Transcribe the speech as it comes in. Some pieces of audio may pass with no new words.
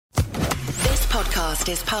podcast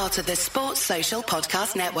is part of the Sports Social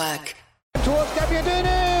Podcast Network. Towards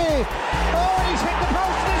Gabbiadini! Oh, and he's hit the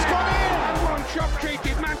post and it's gone in! And one shot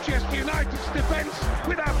treated Manchester United's defence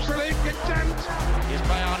with absolute contempt. Here's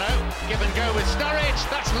Bayano, give and go with Sturridge,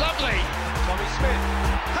 that's lovely. Tommy Smith,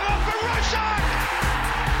 come on for Roshan!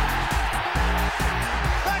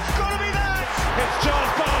 That's got to be that! It's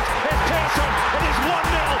Charles Barnes, it's Pearson, it is 1-0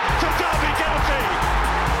 to Derby County!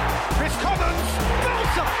 Chris Commons,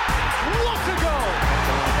 Belter! What a goal!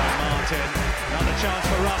 Martin, another chance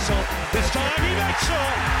for Russell, this time he makes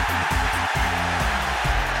it!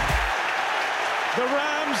 The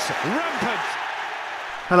Rams rampant!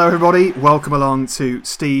 Hello everybody, welcome along to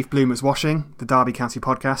Steve Bloomer's Washing, the Derby County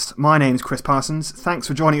podcast. My name's Chris Parsons. Thanks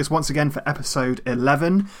for joining us once again for episode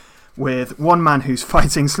 11 with one man who's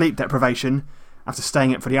fighting sleep deprivation after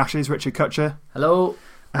staying up for the Ashes, Richard Kutcher. Hello.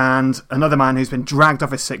 And another man who's been dragged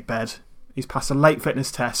off his sick bed. He's passed a late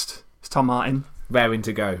fitness test. It's Tom Martin. Raring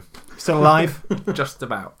to go. Still alive? Just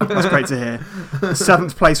about. That's great to hear. The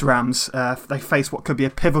 7th place Rams, they face what could be a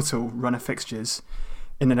pivotal run of fixtures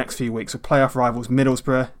in the next few weeks, with playoff rivals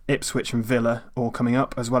Middlesbrough, Ipswich and Villa all coming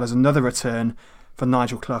up, as well as another return for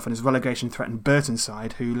Nigel Clough and his relegation-threatened Burton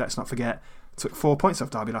side, who, let's not forget, took 4 points off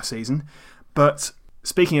Derby last season. But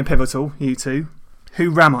speaking of pivotal, you two,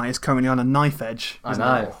 Who Ramai is currently on a knife edge. I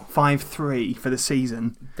know. 5-3 for the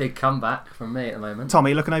season. Big comeback from me at the moment.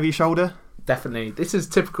 Tommy, looking over your shoulder? Definitely. This is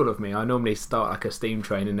typical of me. I normally start like a steam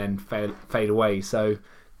train and then fade away. So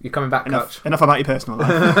you're coming back, Coach. Enough about your personal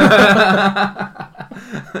life.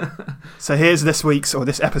 So here's this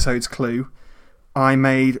episode's clue. I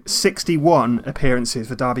made 61 appearances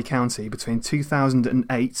for Derby County between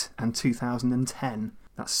 2008 and 2010.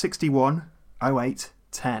 That's 61, 08,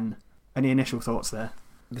 10. Any initial thoughts there?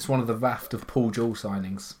 It's one of the raft of Paul Jewell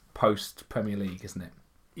signings post Premier League, isn't it?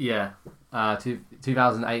 Yeah.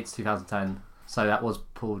 2008 to 2010. So that was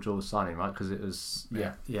Paul Jewell's signing, right? Because it was...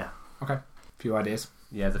 Yeah. Okay. A few ideas.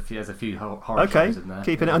 Yeah, there's a few horror shows in there.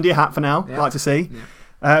 Keeping it under your hat for now. Yeah. Like to see.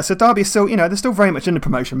 Yeah. So Derby is still, they're still very much in the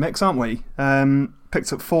promotion mix, aren't we?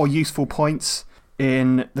 Picked up 4 useful points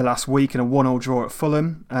in the last week and a 1-1 draw at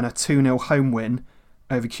Fulham and a 2-0 home win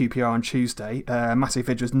over QPR on Tuesday. Matej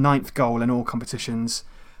Vydra's 9th goal in all competitions,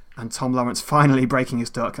 and Tom Lawrence finally breaking his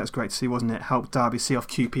duck. That's great to see, wasn't it? Helped Derby see off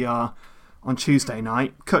QPR on Tuesday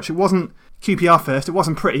night. Kutch, it wasn't QPR first, it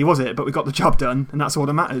wasn't pretty, was it? But we got the job done, and that's all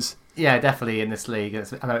that matters. Yeah, definitely in this league. I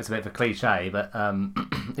know it's a bit of a cliche, but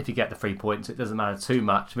if you get the 3 points, it doesn't matter too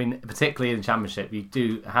much. I mean, particularly in the Championship, you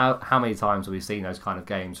do. How many times have we seen those kind of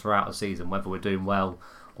games throughout the season, whether we're doing well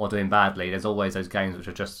or doing badly? There's always those games which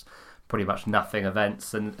are just pretty much nothing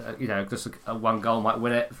events, and just a one goal might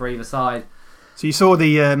win it for either side. So you saw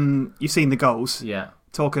you've seen the goals. Yeah.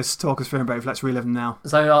 Talk us through them both. Let's relive them now.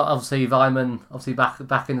 So obviously Weimann,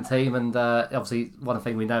 back in the team, and obviously one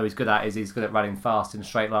thing we know he's good at is he's good at running fast in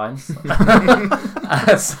straight lines. So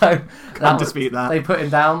can't dispute that. They put him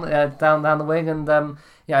down the wing, and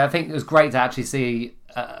I think it was great to actually see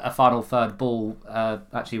a final third ball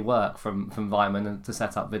actually work from Weimann and to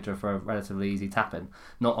set up Vydra for a relatively easy tap-in.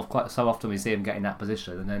 Not quite so often we see him get in that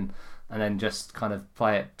position and then just kind of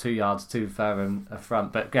play it 2 yards too further in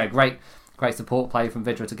front. But great support play from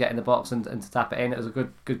Vydra to get in the box and to tap it in. It was a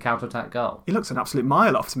good counter-attack goal. He looks an absolute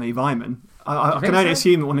mile off to me, Weimann. I can only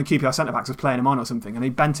assume that one of the QPR centre-backs was playing him on or something, and he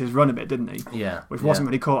bent his run a bit, didn't he? Yeah. Which wasn't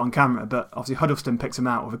really caught on camera, but obviously Huddleston picked him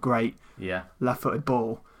out with a great left-footed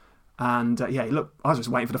ball. And I was just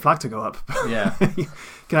waiting for the flag to go up. Yeah. You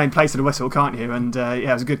can only play to the whistle, can't you? And it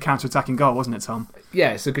was a good counter-attacking goal, wasn't it, Tom?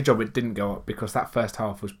 Yeah, it's a good job it didn't go up, because that first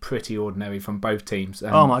half was pretty ordinary from both teams.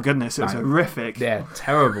 Oh my goodness, it was horrific. Yeah,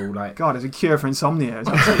 terrible. God, it's a cure for insomnia. It was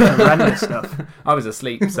absolutely horrendous stuff. I was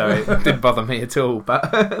asleep, so it didn't bother me at all. But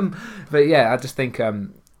yeah, I just think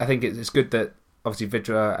it's good that obviously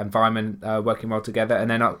Vydra and Weimann working well together, and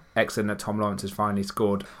then excellent that Tom Lawrence has finally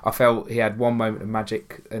scored. I felt he had one moment of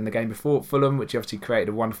magic in the game before Fulham, which he obviously created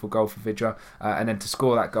a wonderful goal for Vydra, and then to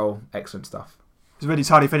score that goal, excellent stuff. It was a really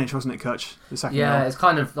tidy finish, wasn't it, Kutch? The second goal. Yeah, it's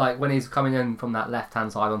kind of like when he's coming in from that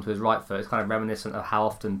left-hand side onto his right foot, it's kind of reminiscent of how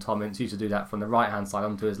often Tom Ince used to do that from the right-hand side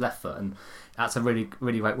onto his left foot, and that's a really,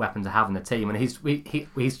 really great weapon to have in the team. And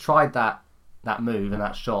he's tried that move and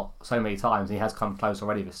that shot so many times, and he has come close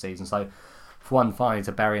already this season. So for one finally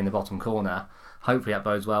to bury in the bottom corner, hopefully that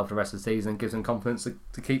bodes well for the rest of the season and gives him confidence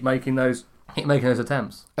to keep making those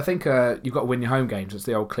attempts. I think you've got to win your home games. It's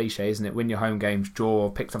the old cliche, isn't it? Win your home games,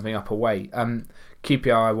 draw, pick something up away.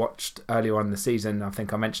 QPR I watched earlier on in the season. I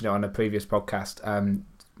think I mentioned it on a previous podcast.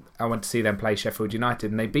 I went to see them play Sheffield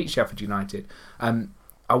United, and they beat Sheffield United.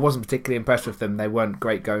 I wasn't particularly impressed with them. They weren't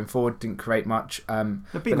great going forward, didn't create much.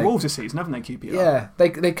 They've beaten Wolves this season, haven't they, QPR? Yeah,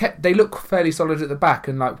 they look fairly solid at the back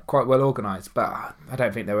and like quite well organised, but I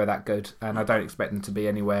don't think they were that good, and I don't expect them to be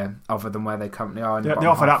anywhere other than where they currently are.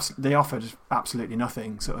 They offered absolutely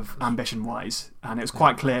nothing, sort of ambition-wise, and it was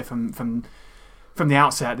quite clear from the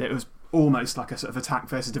outset that it was almost like a sort of attack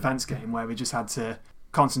versus defence game where we just had to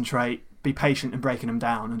concentrate, be patient in breaking them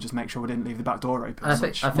down, and just make sure we didn't leave the back door open. I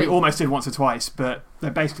think we almost did once or twice, but they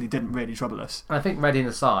basically didn't really trouble us. And I think Reading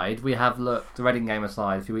aside, the Reading game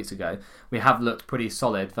aside a few weeks ago, we have looked pretty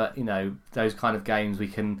solid. But those kind of games we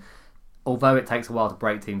can, although it takes a while to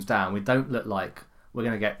break teams down, we don't look like we're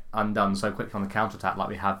going to get undone so quickly on the counter attack like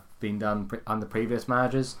we have been done under previous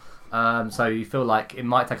managers. So you feel like it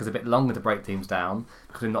might take us a bit longer to break teams down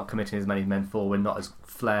because we're not committing as many men forward, we're not as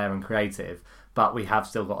flair and creative. But we have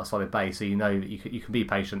still got a solid base, so you can be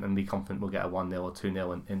patient and be confident we'll get a 1-0 or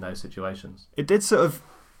 2-0 in those situations. It did sort of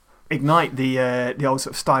ignite the old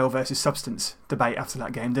sort of style versus substance debate after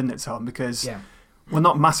that game, didn't it, Tom? Because we're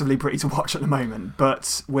not massively pretty to watch at the moment,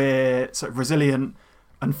 but we're sort of resilient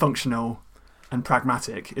and functional and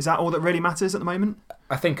pragmatic. Is that all that really matters at the moment?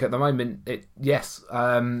 I think at the moment, yes.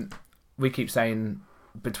 We keep saying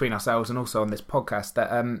between ourselves and also on this podcast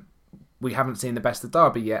that we haven't seen the best of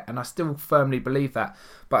Derby yet, and I still firmly believe that,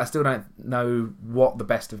 but I still don't know what the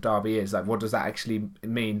best of Derby is. Like, what does that actually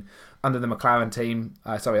mean? Under the McLaren team,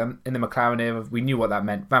 in the McLaren era, we knew what that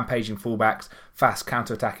meant. Rampaging fullbacks, fast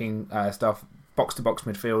counter-attacking stuff, box-to-box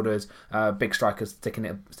midfielders, big strikers sticking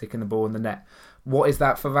the ball in the net. What is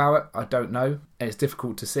that for Rowett? I don't know. It's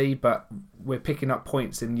difficult to see, but we're picking up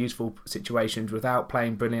points in useful situations without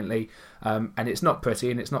playing brilliantly, and it's not pretty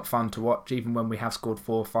and it's not fun to watch, even when we have scored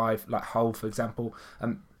 4 or 5, like Hull, for example.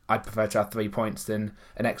 I'd prefer to have 3 points than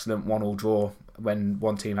an excellent 1-1 draw when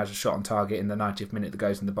one team has a shot on target in the 90th minute that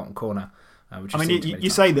goes in the bottom corner. You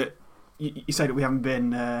say that we haven't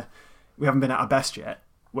been at our best yet,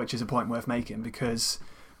 which is a point worth making because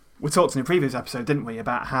we talked in a previous episode, didn't we,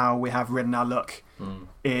 about how we have ridden our luck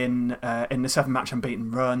in the 7-match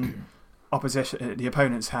unbeaten run. The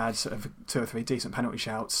opponents had sort of 2 or 3 decent penalty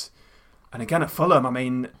shouts, and again at Fulham, I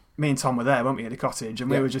mean, me and Tom were there, weren't we, at the Cottage,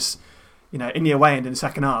 and we were just, in the away end in the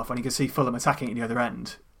second half when you could see Fulham attacking at the other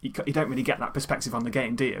end. You don't really get that perspective on the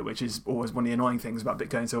game, do you? Which is always one of the annoying things about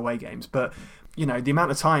going to away games. But the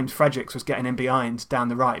amount of times Fredericks was getting in behind down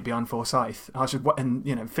the right behind Forsyth, I was just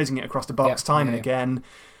fizzing it across the box time and again.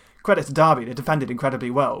 Credit to Derby, they defended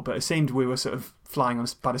incredibly well, but it seemed we were sort of flying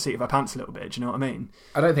by the seat of our pants a little bit. Do you know what I mean?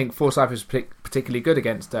 I don't think Forsyth was particularly good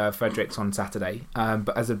against Fredericks on Saturday,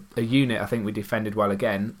 but as a unit, I think we defended well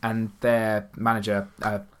again. And their manager,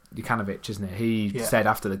 Jukanovic, isn't it? He said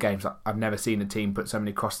after the game, like, I've never seen a team put so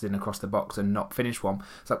many crosses in across the box and not finish one.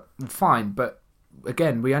 It's like, fine, but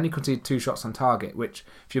again, we only conceded 2 shots on target, which,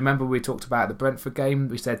 if you remember, we talked about the Brentford game.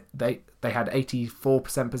 We said they had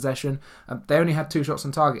 84% possession. They only had 2 shots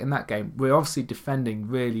on target in that game. We're obviously defending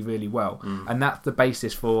really, really well, and that's the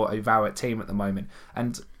basis for a Rowett team at the moment.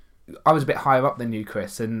 And I was a bit higher up than you,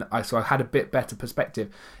 Chris, and so I had a bit better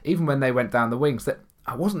perspective. Even when they went down the wings, that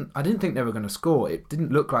I didn't think they were going to score. It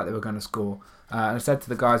didn't look like they were going to score. And I said to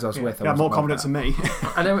the guys I was with, you had more confidence in me.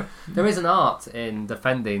 And there is an art in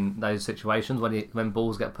defending those situations when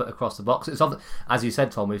balls get put across the box. It's as you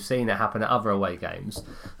said, Tom, we've seen it happen at other away games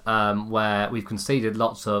where we've conceded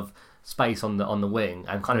lots of space on the wing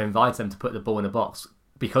and kind of invited them to put the ball in the box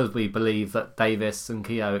because we believe that Davis and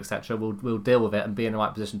Keogh, etc., will deal with it and be in the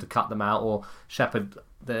right position to cut them out or shepherd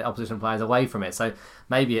the opposition players away from it. So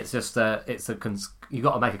maybe it's just you've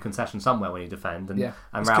got to make a concession somewhere when you defend, and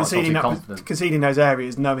Rowett's obviously confident. Conceding those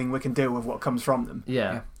areas, knowing we can deal with what comes from them.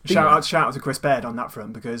 Shout out to Chris Baird on that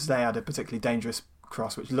front, because they had a particularly dangerous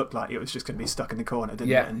cross which looked like it was just going to be stuck in the corner,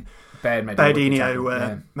 didn't it? And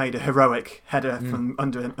Bairdinho made a heroic header from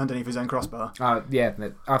underneath his own crossbar.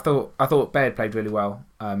 I thought Baird played really well,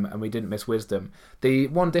 and we didn't miss Wisdom. The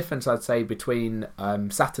one difference I'd say between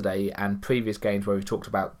Saturday and previous games where we've talked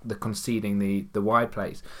about the conceding the wide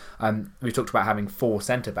plays, we talked about having 4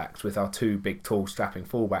 centre backs with our 2 big, tall, strapping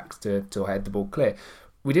fullbacks to head the ball clear.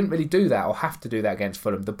 We didn't really do that or have to do that against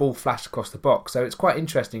Fulham. The ball flashed across the box, so it's quite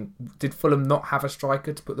interesting. Did Fulham not have a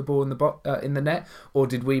striker to put the ball in the net, or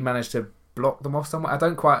did we manage to block them off somewhere? I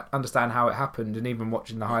don't quite understand how it happened, and even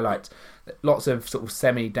watching the highlights, lots of sort of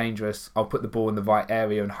semi-dangerous, I'll put the ball in the right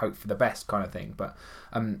area and hope for the best kind of thing. But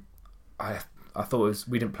I thought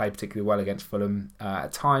we didn't play particularly well against Fulham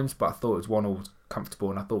at times, but I thought it was 1-1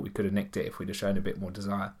 comfortable, and I thought we could have nicked it if we'd have shown a bit more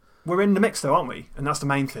desire. We're in the mix though, aren't we? And that's the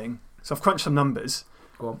main thing. So I've crunched some numbers.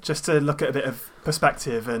 Go on. Just to look at a bit of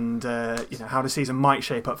perspective and how the season might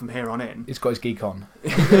shape up from here on in. He's got his geek on.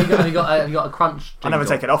 have you got a crunch jingle? I never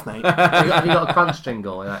take it off, mate. have you got a crunch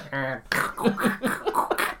jingle? Like, I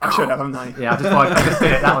should have, haven't I? Yeah, I just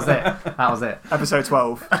did it. That was it. Episode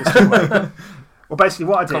 12. Just you wait. Well, basically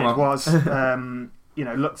what I did was,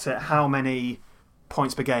 looked at how many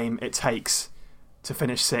points per game it takes to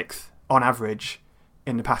finish 6th on average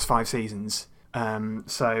in the past 5 seasons.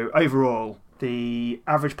 So overall, the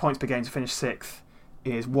average points per game to finish 6th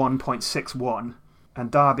is 1.61,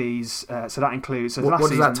 and Derby's so that includes. So what does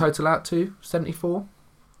season, that total out to? 74.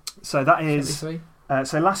 So that is 73?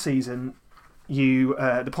 So last season,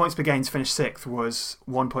 the points per game to finish 6th was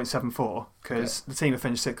 1.74 because the team who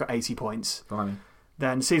finished 6th got 80 points. Blimey.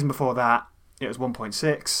 Then the season before that, it was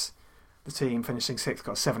 1.6. The team finishing 6th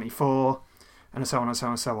got 74, and so on and so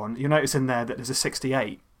on and so on. You'll notice in there that there's a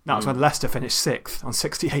 68. That was when Leicester finished 6th on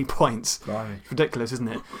 68 points. Blimey. It's ridiculous, isn't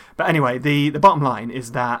it? But anyway, the bottom line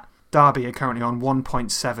is that Derby are currently on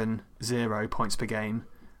 1.70 points per game.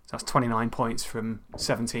 So that's 29 points from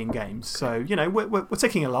 17 games. So, we're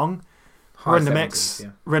ticking along. We're in the mix.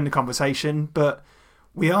 We're in the conversation. But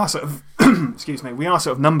we are sort of, excuse me, we are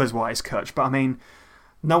sort of numbers-wise, Kutch. But I mean,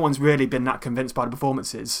 no one's really been that convinced by the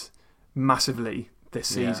performances massively this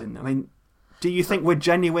season. I mean, do you think we're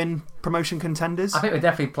genuine promotion contenders? I think we're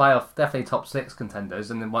definitely top 6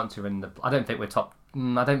 contenders, and then once you're in the, I don't think we're top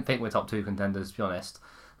 2 contenders, to be honest.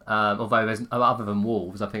 Although there's, other than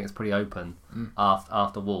Wolves, I think it's pretty open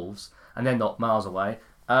after Wolves, and they're not miles away.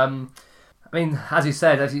 I mean, as you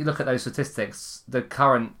said, as you look at those statistics, the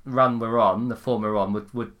current run we're on, the form we're on,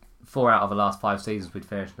 would 4 out of the last 5 seasons we'd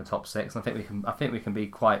finish in the top 6. And I think we can be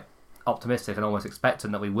quite optimistic and almost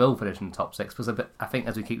expectant that we will finish in the top 6, because I think,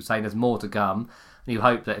 as we keep saying, there's more to come, and you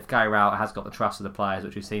hope that if Gary Rowett has got the trust of the players,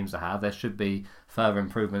 which he seems to have, there should be further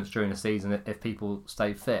improvements during the season if people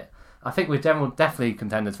stay fit. I think we're definitely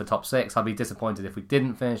contenders for top 6. I'd be disappointed if we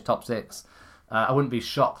didn't finish top 6. I wouldn't be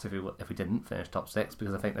shocked if we didn't finish top 6,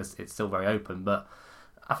 because I think it's still very open. But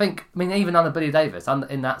I mean, even under Billy Davis,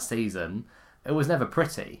 in that season, it was never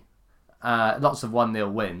pretty. Lots of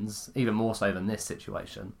 1-0 wins, even more so than this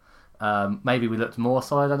situation. Maybe we looked more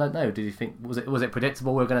solid. I don't know. Did you think was it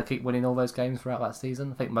predictable we were going to keep winning all those games throughout that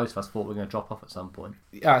season? I think most of us thought we were going to drop off at some point.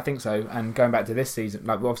 Yeah, I think so. And going back to this season,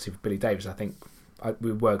 like obviously with Billy Davis, I think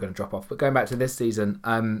we were going to drop off. But going back to this season,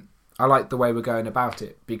 I like the way we're going about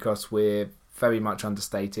it, because we're very much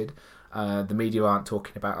understated. The media aren't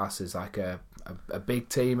talking about us as like a big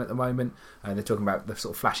team at the moment. They're talking about the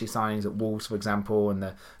sort of flashy signings at Wolves, for example.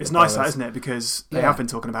 And it's nice, that, isn't it? Because they have been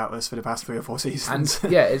talking about us for the past 3 or 4 seasons.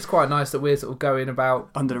 And it's quite nice that we're sort of going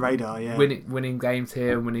about under the radar, winning games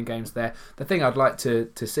here and winning games there. The thing I'd like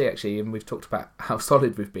to see, actually, and we've talked about how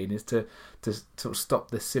solid we've been, is to sort of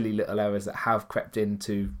stop the silly little errors that have crept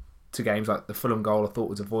into games. Like the Fulham goal, I thought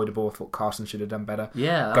was avoidable. I thought Carson should have done better.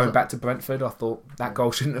 Yeah. Going back to Brentford, I thought that goal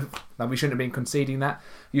we shouldn't have been conceding that.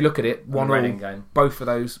 You look at it, 1-1, both of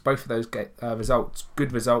those results,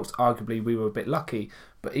 good results. Arguably, we were a bit lucky,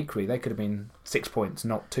 but equally they could have been 6 points,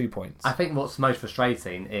 not 2 points. I think what's most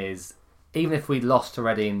frustrating is, even if we lost to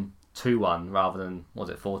Reading 2-1 rather than, was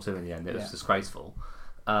it 4-2 in the end? It was disgraceful.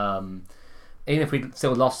 Even if we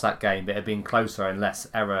still lost that game, but it had been closer and less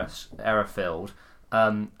error filled.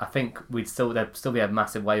 I think there'd still be a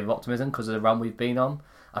massive wave of optimism because of the run we've been on.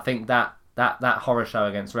 I think that horror show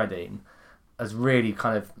against Reading has really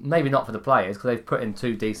kind of, maybe not for the players, because they've put in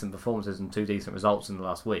 2 decent performances and 2 decent results in the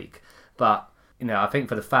last week, but I think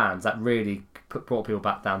for the fans that really brought people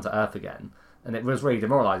back down to earth again, and it was really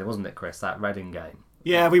demoralising, wasn't it, Chris? That Reading game.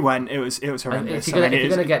 Yeah, we went. It was horrendous. If you're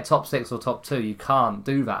going to get top 6 or top 2, you can't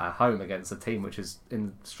do that at home against a team which is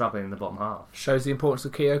struggling in the bottom half. Shows the importance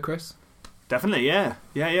of Keogh, Chris. Definitely, yeah.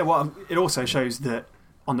 Well, it also shows that,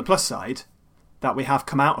 on the plus side, that we have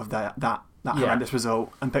come out of that horrendous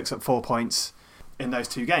result and picked up 4 points in those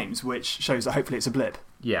 2 games, which shows that hopefully it's a blip.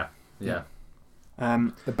 Yeah.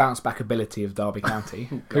 The bounce back ability of Derby County.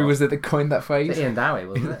 Who was it that coined that phrase? Was it Ian Dowie,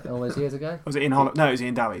 wasn't it? All those years ago? Was it Ian Holland? No, it was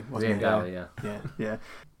Ian Dowie, wasn't it? Ian Dowie, yeah.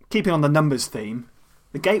 Keeping on the numbers theme,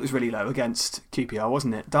 the gate was really low against QPR,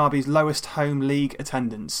 wasn't it? Derby's lowest home league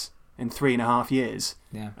attendance in 3.5 years.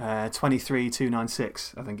 Yeah.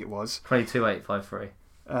 23,296, I think it was. 22,853.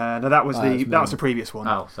 No, that was the previous one.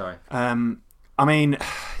 Oh, sorry. I mean,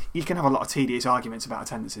 you can have a lot of tedious arguments about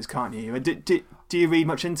attendances, can't you? Do you read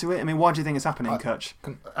much into it? I mean, why do you think it's happening, Kutch?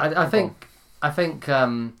 I think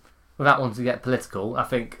without wanting to get political, I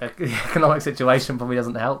think the economic situation probably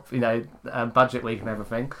doesn't help. Budget week and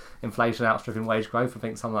everything, inflation outstripping wage growth. I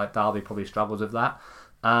think someone like Derby probably struggles with that.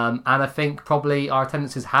 And I think probably our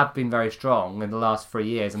attendances have been very strong in the last 3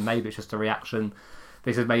 years, and maybe it's just a reaction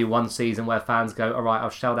this is maybe one season where fans go, all right,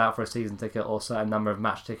 I've shelled out for a season ticket or a certain number of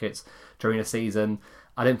match tickets during a season.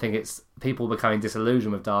 I don't think it's people becoming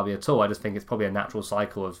disillusioned with Derby at all. I just think it's probably a natural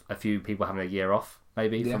cycle of a few people having a year off,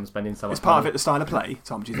 maybe, from spending so much It's part money. of it the style of play,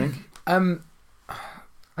 Tom, do you think? I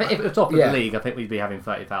think if it was top of the league, I think we'd be having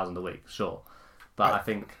 30,000 a week, sure. But I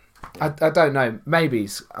think... I don't know. Maybe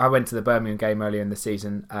I went to the Birmingham game earlier in the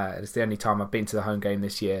season. It's the only time I've been to the home game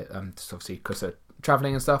this year, just obviously because of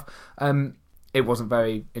travelling and stuff. It wasn't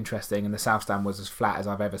very interesting, and the South Stand was as flat as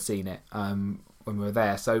I've ever seen it when we were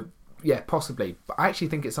there. So, yeah, possibly. But I actually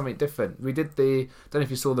think it's something different. We did I don't know if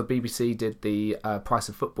you saw the BBC did the price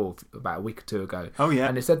of football about a week or two ago. Oh, yeah.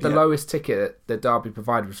 And it said the lowest ticket that Derby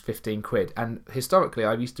provided was 15 quid. And historically,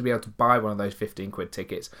 I used to be able to buy one of those 15 quid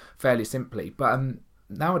tickets fairly simply. But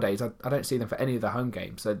nowadays, I don't see them for any of the home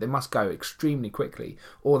games. So they must go extremely quickly,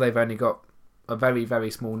 or they've only got a very, very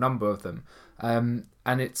small number of them.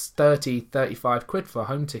 And it's 30, 35 quid for a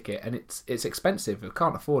home ticket, and it's expensive. You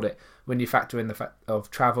can't afford it when you factor in the fact of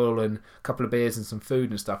travel and a couple of beers and some food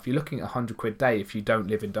and stuff. You're looking at 100 quid a day if you don't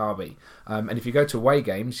live in Derby. And if you go to away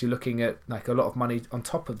games, you're looking at like a lot of money on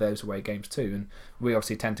top of those away games too. And we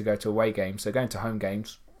obviously tend to go to away games, so going to home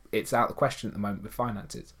games, it's out of the question at the moment with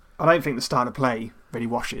finances. I don't think the style of play really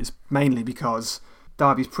washes, mainly because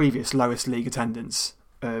Derby's previous lowest league attendance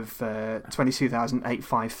of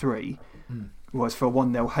 22,853 was for a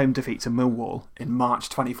 1-0 home defeat to Millwall in March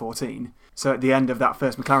 2014. So at the end of that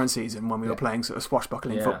first McLaren season, when we were playing sort of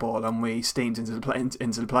swashbuckling football and we steamed into the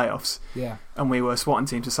playoffs, and we were swatting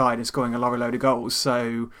teams aside and scoring a load of goals.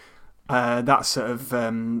 So that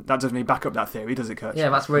doesn't really back up that theory, does it, Kurt? Yeah,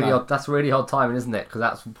 that's really odd. That's really odd timing, isn't it? Because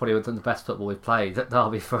that's probably the best football we've played at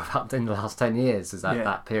Derby for about in the last 10 years. Is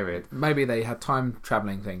that period? Maybe they had time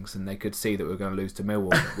travelling things and they could see that we were going to lose to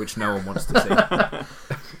Millwall, which no one wants to see.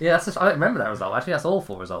 Yeah, I don't remember that result. Actually, that's an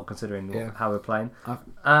awful result considering how we're playing.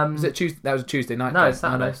 Was it Tuesday? That was a Tuesday night. No, it's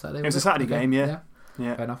Saturday. It was a Saturday game. Yeah.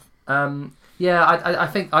 Fair enough. I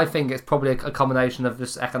think it's probably a combination of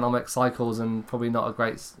just economic cycles and probably not a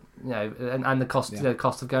great, and the cost, the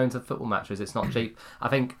cost of going to football matches. It's not cheap. I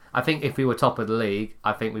think if we were top of the league,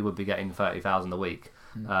 I think we would be getting 30,000 a week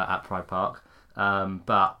at Pride Park.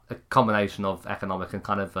 But a combination of economic and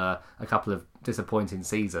kind of a couple of disappointing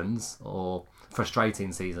seasons or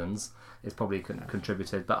frustrating seasons is probably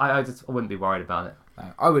contributed. But I wouldn't be worried about it.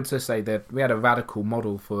 I would just say that we had a radical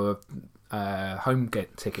model for home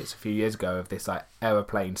tickets a few years ago of this like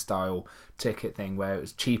aeroplane style ticket thing where it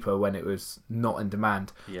was cheaper when it was not in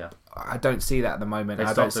demand. Yeah, I don't see that at the moment.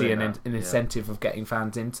 I don't see an incentive of getting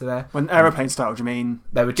fans into there. When aeroplane style, do you mean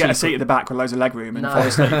they would get a seat at the back with loads of leg room and fall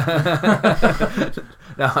asleep?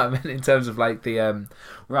 No, I mean in terms of like the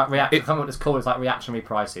what it's called is like reactionary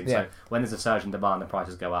pricing. So when there's a surge in demand, the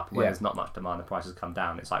prices go up. When there's not much demand, the prices come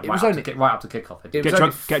down. It's like right up to kick off.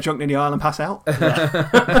 Get drunk in the aisle and pass out.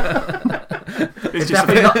 It's just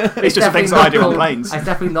the things I do on planes. It's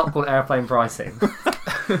definitely not called airplane pricing.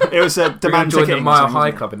 It was a demand ticketing. The Mile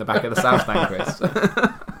High Club in the back of the South Stand, Chris.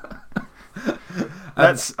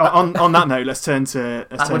 On that note, let's turn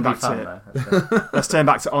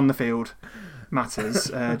back to on the field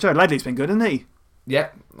matters. Joe Ledley's been good, hasn't he? Yeah.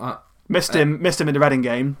 Missed him in the Reading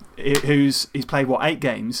game. He's played 8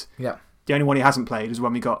 games. Yeah. The only one he hasn't played is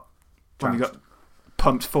when we got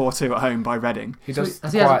pumped 4-2 at home by Reading.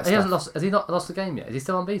 Has he not lost a game yet? Is he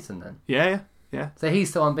still unbeaten then? Yeah. So he's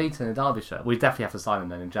still unbeaten in Derbyshire. We definitely have to sign him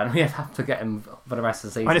then in January. We have to get him for the rest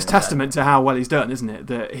of the season. And it's testament to how well he's done, isn't it?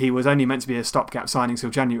 That he was only meant to be a stopgap signing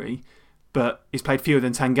till January, but he's played fewer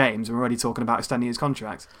than 10 games and we're already talking about extending his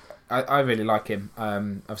contract. I really like him.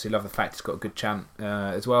 Obviously love the fact he's got a good chant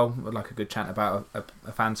as well. I'd like a good chant about a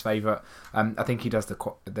fan's favourite. I think he does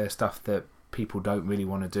the stuff that people don't really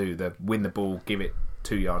want to do. The win the ball, give it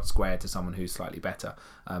 2 yards square to someone who's slightly better.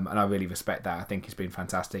 And I really respect that. I think he's been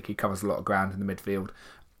fantastic. He covers a lot of ground in the midfield.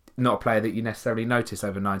 Not a player that you necessarily notice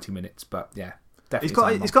over 90 minutes, but yeah,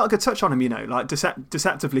 definitely. He's got a good touch on him, like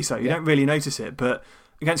deceptively so. You don't really notice it, but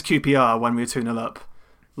against QPR when we were 2-0 up,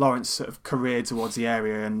 Lawrence sort of careered towards the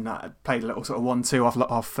area and played a little sort of 1-2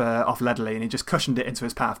 off Ledley, and he just cushioned it into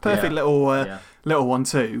his path. Perfect little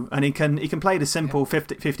 1-2, and he can play the simple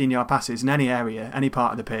 15-yard passes in any area, any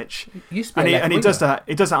part of the pitch. He does that.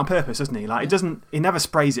 He does that on purpose, doesn't he? Like he never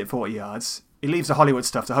sprays it 40 yards. He leaves the Hollywood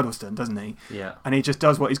stuff to Huddleston, doesn't he? Yeah. And he just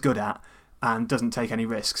does what he's good at and doesn't take any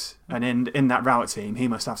risks. And in that Rowett team, he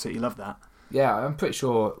must absolutely love that. Yeah, I'm pretty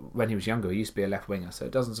sure when he was younger he used to be a left winger, so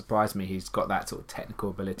it doesn't surprise me he's got that sort of technical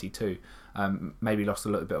ability too. Maybe lost a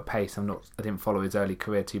little bit of pace. I didn't follow his early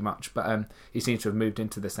career too much, but he seems to have moved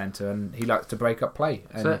into the centre and he likes to break up play.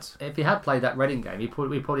 And so if he had played that Reading game, what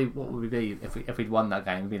would we be if we'd won that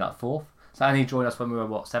game? We'd be like 4th. So and he joined us when we were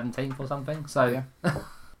 17th or something. So Yeah.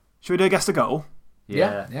 Should we do a guess a goal?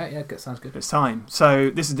 Yeah, sounds good. It's time. So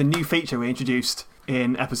this is the new feature we introduced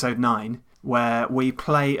in episode 9, where we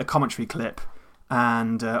play a commentary clip,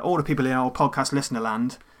 and all the people in our podcast listener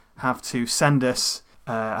land have to send us,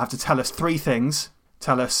 have to tell us 3 things.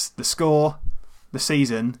 Tell us the score, the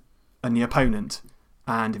season, and the opponent.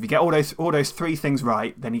 And if you get all those 3 things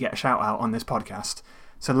right, then you get a shout out on this podcast.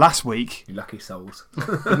 So last week, You lucky souls.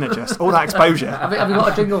 isn't it just all that exposure? have you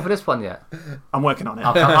got a jingle for this one yet? I'm working on it.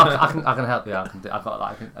 I can help you. I've got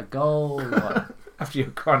like a goal. After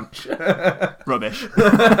your crunch. Rubbish.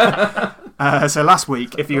 So last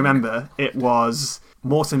week, if you remember, it was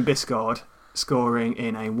Morton Biscard scoring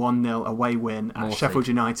in a 1-0 away win at Sheffield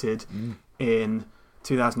United in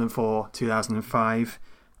 2004-2005.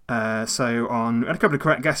 So we had a couple of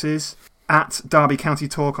correct guesses. At Derby County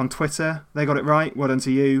Talk on Twitter, they got it right. Well done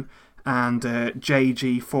to you. And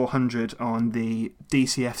JG400 on the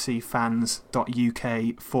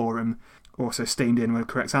DCFCfans.uk forum also steamed in with a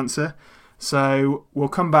correct answer. So we'll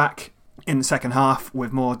come back in the second half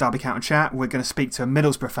with more Derby County chat. We're going to speak to a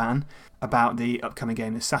Middlesbrough fan about the upcoming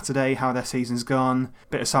game this Saturday, how their season's gone, a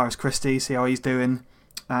bit of Cyrus Christie, see how he's doing.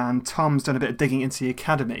 And Tom's done a bit of digging into the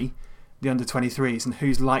academy, the under-23s, and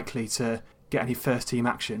who's likely to get any first-team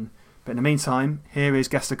action. But in the meantime, here is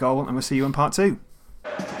Guess the Goal, and we'll see you in part 2.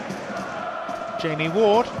 Jamie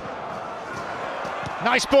Ward.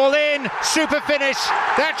 Nice ball in, super finish.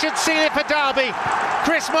 That should seal it for Derby.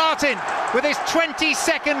 Chris Martin with his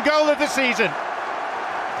 22nd goal of the season.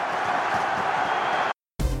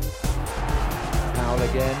 Powell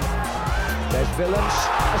again. There's Willems.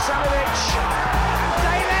 Asanovic.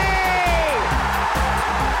 Daly!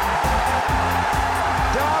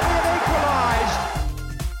 Derby have equalised.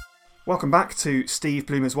 Welcome back to Steve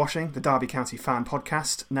Bloomer's Washing, the Derby County fan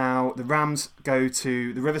podcast. Now, the Rams go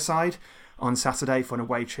to the Riverside on Saturday for an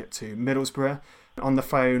away trip to Middlesbrough. On the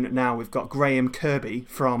phone now, we've got Graham Kirby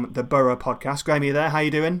from the Borough podcast. Graham, are you there? How are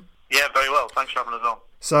you doing? Yeah, very well. Thanks for having us on.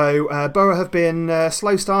 So, Borough have been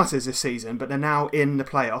slow starters this season, but they're now in the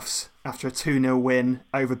playoffs after a 2-0 win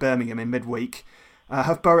over Birmingham in midweek.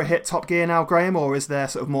 Have Borough hit top gear now, Graham, or is there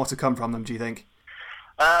sort of more to come from them, do you think?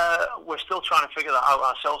 We're still trying to figure that out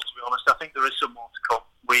ourselves, to be honest. I think there is some more to come.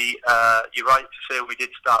 You're right to say we did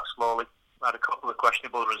start slowly. We had a couple of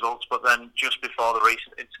questionable results, but then just before the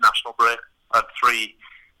recent international break, had three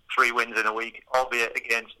wins in a week, albeit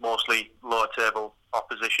against mostly lower table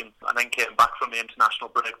opposition, and then came back from the international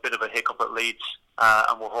break, bit of a hiccup at Leeds,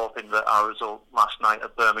 and we're hoping that our result last night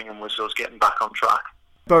at Birmingham was us getting back on track.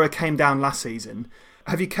 Borough came down last season.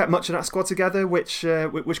 Have you kept much of that squad together, which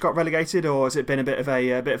got relegated, or has it been a bit of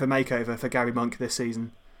a makeover for Gary Monk this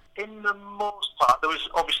season? In the most part, there was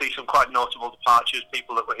obviously some quite notable departures,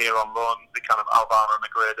 people that were here on loan, the kind of Alvaro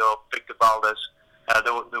Negredo, Victor Valdez.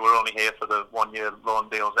 They were only here for the 1-year loan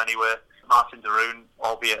deals anyway. Martin Daroon,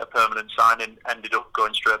 albeit a permanent signing, ended up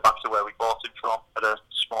going straight back to where we bought him from at a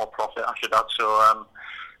small profit, I should add. So,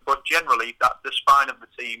 but generally, the spine of the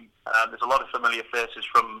team, there's a lot of familiar faces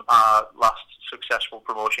from our last successful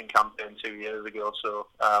promotion campaign 2 years ago. So,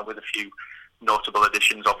 with a few notable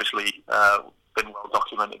additions, obviously, been well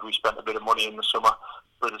documented. We spent a bit of money in the summer.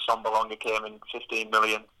 Brita Sombalonga came in 15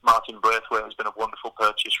 million. Martin Braithwaite has been a wonderful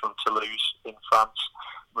purchase from Toulouse in France,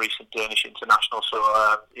 recent Danish international. So,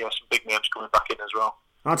 some big names coming back in as well.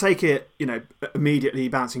 I'll take it, immediately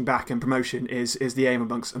bouncing back and promotion is the aim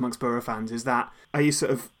amongst Borough fans. Are you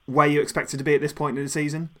sort of where you expected to be at this point in the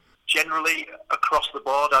season? Generally, across the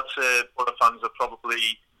board, I'd say Borough fans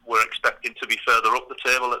were expecting to be further up the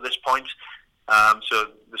table at this point. So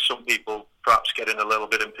there's some people perhaps getting a little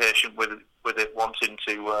bit impatient with it, wanting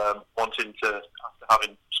to after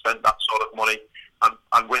having spent that sort of money,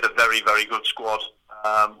 and with a very, very good squad.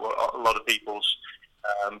 A lot of people's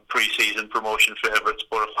pre-season promotion favourites,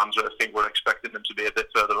 Borough fans, I think we're expecting them to be a bit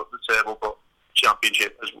further up the table, but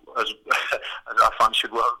Championship, as our fans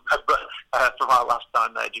should well remember from our last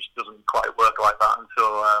time there, just doesn't quite work like that. And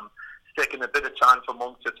so it's taken a bit of time for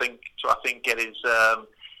Monk to get his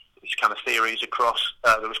kind of theories across.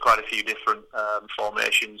 There was quite a few different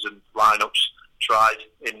formations and lineups tried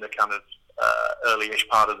in the kind of early-ish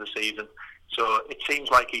part of the season. So it seems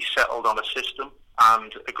like he's settled on a system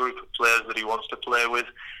and a group of players that he wants to play with.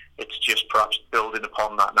 It's just perhaps building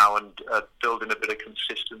upon that now and building a bit of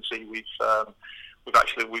consistency. We've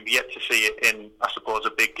yet to see it in, I suppose,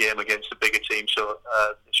 a big game against a bigger team. So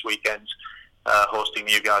this weekend, hosting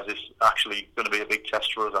you guys is actually going to be a big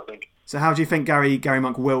test for us, I think. So how do you think Gary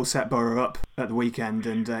Monk will set Borough up at the weekend?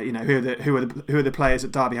 And who are the players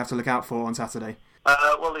that Derby have to look out for on Saturday?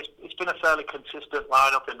 Well, it's been a fairly consistent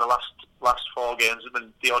lineup in the last last 4 games have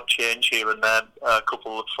been the odd change here and there, a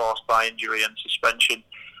couple of forced by injury and suspension.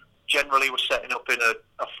 Generally, we're setting up in a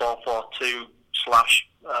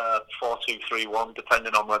 4-4-2/4-2-3-1,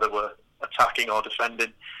 depending on whether we're attacking or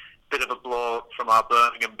defending. Bit of a blow from our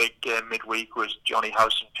Birmingham big game midweek was Johnny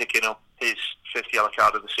Howson picking up his 5th yellow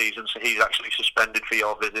card of the season, so he's actually suspended for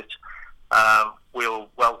your visit. We'll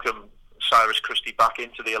welcome Cyrus Christie back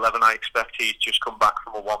into the 11. I expect he's just come back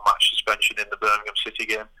from a 1-match suspension in the Birmingham City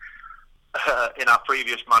game. In our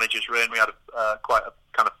previous manager's reign, we had quite a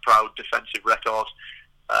kind of proud defensive record.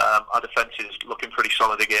 Our defence is looking pretty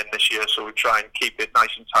solid again this year, so we try and keep it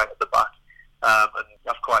nice and tight at the back, and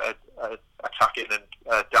have quite a attacking and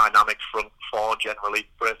dynamic front four generally.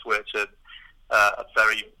 Braithwaite's a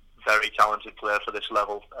very, very talented player for this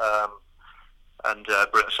level, and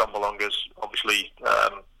Britt Sombolonga's obviously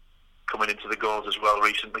coming into the goals as well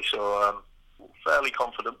recently, so fairly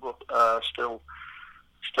confident, but still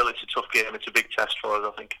it's a tough game. It's a big test for us,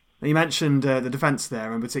 I think. You mentioned the defence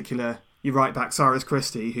there, in particular your right back Cyrus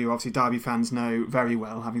Christie, who obviously Derby fans know very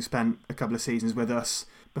well, having spent a couple of seasons with us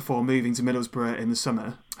before moving to Middlesbrough in the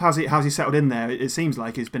summer. How's he settled in there? It seems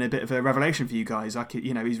like it's been a bit of a revelation for you guys. Like,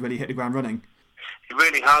 he's really hit the ground running. He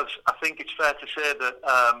really has. I think it's fair to say that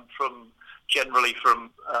from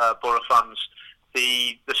Borough fans,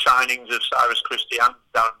 the signings of Cyrus Christie and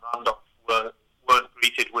Darren Randolph weren't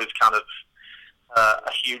greeted with kind of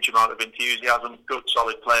a huge amount of enthusiasm. Good,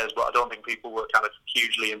 solid players, but I don't think people were kind of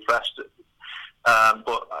hugely impressed.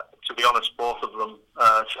 But to be honest, both of them,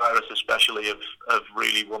 Cyrus especially, have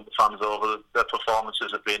really won the fans over. Their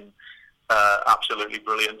performances have been absolutely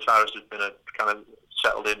brilliant. Cyrus has been kind of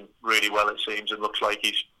settled in really well, it seems, and looks like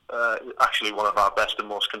he's actually one of our best and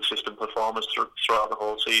most consistent performers throughout the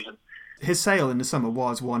whole season. His sale in the summer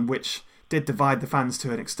was one which did divide the fans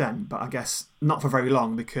to an extent, but I guess not for very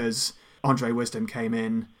long, because Andre Wisdom came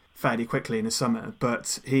in fairly quickly in the summer.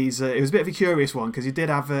 But it was a bit of a curious one, because he did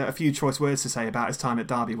have a few choice words to say about his time at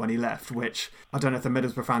Derby when he left, which I don't know if the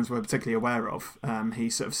Middlesbrough fans were particularly aware of.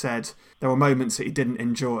 He sort of said there were moments that he didn't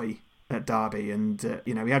enjoy at Derby, and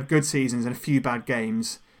he had good seasons and a few bad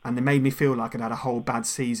games, and they made me feel like I'd had a whole bad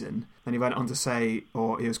season. Then he went on to say,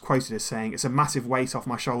 or he was quoted as saying, "It's a massive weight off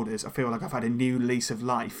my shoulders. I feel like I've had a new lease of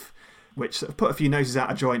life," which sort of put a few noses out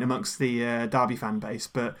of joint amongst the Derby fan base.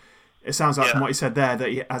 But it sounds like from what he said there that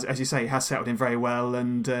he, as you say, he has settled in very well,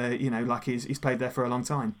 and like he's played there for a long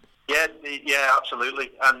time. Yeah,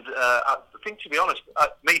 absolutely. And I think, to be honest,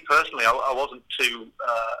 me personally, I wasn't I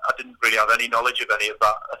didn't really have any knowledge of any of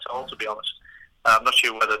that at all, to be honest. I'm not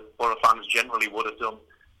sure whether Borough fans generally would have done.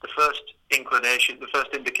 The first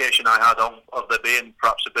indication I had of there being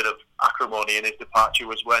perhaps a bit of acrimony in his departure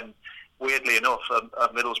was when, weirdly enough, a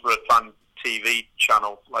Middlesbrough fan TV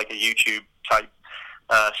channel, like a YouTube type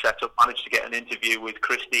setup, managed to get an interview with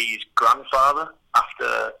Christie's grandfather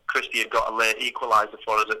after Christie had got a late equaliser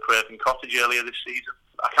for us at Craven Cottage earlier this season.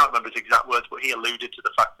 I can't remember his exact words, but he alluded to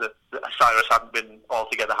the fact that Cyrus hadn't been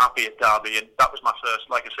altogether happy at Derby, and that was my first,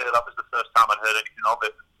 like I say, that was the first time I'd heard anything of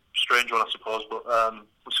it. Strange one, I suppose, but I'm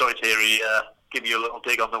sorry to hear he give you a little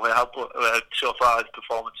dig on the way out, but so far his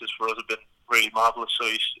performances for us have been really marvellous, so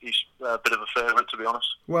he's a bit of a favourite, to be honest.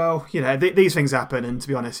 Well, these things happen, and to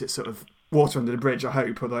be honest, it's sort of water under the bridge, I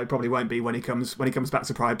hope, although it probably won't be when he comes back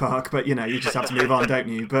to Pride Park, but you just have to move on, don't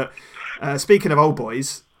you? But speaking of old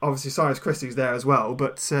boys, obviously Cyrus Christie's there as well,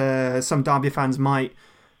 but some Derby fans might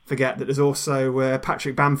forget that there's also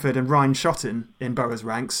Patrick Bamford and Ryan Shotton in Borough's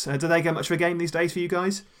ranks. Do they get much of a game these days for you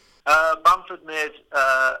guys? Bamford made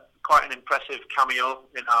quite an impressive cameo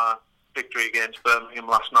in our victory against Birmingham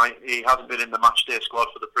last night. He hasn't been in the matchday squad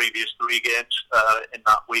for the previous 3 games in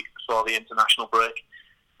that week before the international break,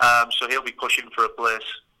 so he'll be pushing for a place.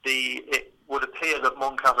 It would appear that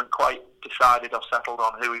Monk hasn't quite decided or settled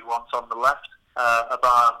on who he wants on the left of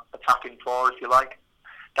our attacking four, if you like.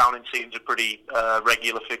 Downing seems a pretty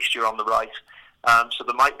regular fixture on the right. So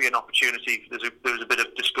there might be an opportunity. There was a bit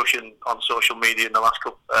of discussion on social media in the last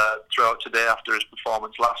couple throughout today after his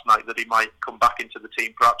performance last night that he might come back into the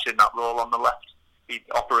team, perhaps in that role on the left. He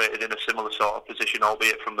operated in a similar sort of position,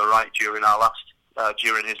 albeit from the right, during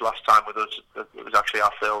his last time with us. It was actually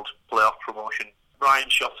our failed playoff promotion. Ryan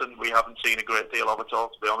Shotton, we haven't seen a great deal of at all,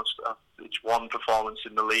 to be honest. It's one performance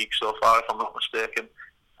in the league so far, if I'm not mistaken,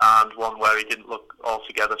 and one where he didn't look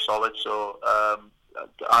altogether solid. So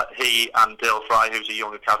he and Dale Fry, who's a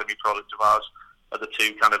young academy product of ours, are the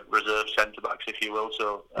two kind of reserve centre-backs, if you will.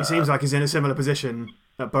 So he seems like he's in a similar position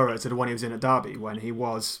at Borough to the one he was in at Derby, when he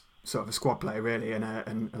was sort of a squad player, really,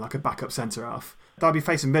 and like a backup centre-half. Derby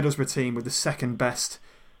faced a Middlesbrough team with the second best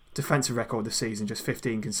defensive record this season, just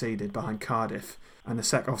 15 conceded behind Cardiff. And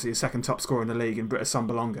obviously the second top scorer in the league, and Britta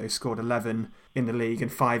Sombolongo scored 11 in the league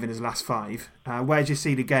and 5 in his last 5. Where do you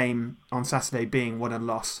see the game on Saturday being won and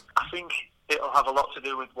lost? I think it'll have a lot to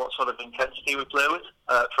do with what sort of intensity we play with.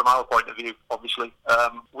 From our point of view, obviously.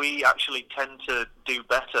 We actually tend to do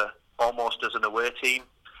better almost as an away team.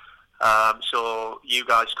 So you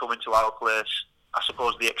guys come into our place, I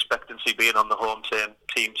suppose the expectancy being on the home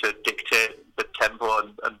team to dictate the tempo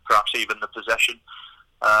and perhaps even the possession.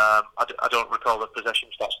 I don't recall the possession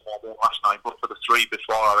stats from our game last night, but for the 3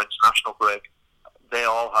 before our international break, they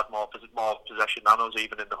all had more possession than us,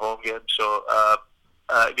 even in the home game. So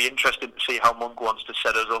it'd be interesting to see how Monk wants to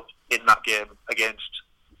set us up in that game against,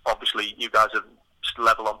 obviously, you guys are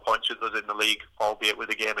level on points with us in the league, albeit with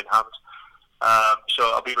a game in hand.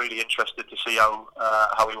 So I'll be really interested to see how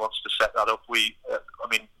he wants to set that up.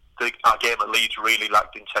 Our game at Leeds really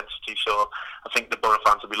lacked intensity, so I think the Borough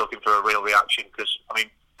fans will be looking for a real reaction because,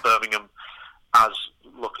 Birmingham, as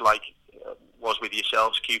looked like was with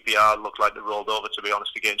yourselves, QPR looked like they rolled over, to be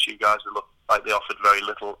honest, against you guys. They looked like they offered very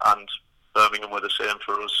little, and Birmingham were the same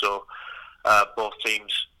for us. So both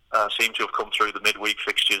teams seem to have come through the midweek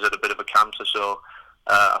fixtures at a bit of a canter, so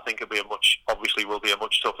I think will be a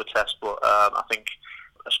much tougher test, but I think,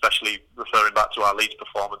 especially referring back to our Leeds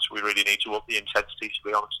performance, we really need to up the intensity, to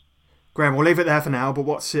be honest. Graham, we'll leave it there for now,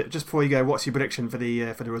 but just before you go, what's your prediction for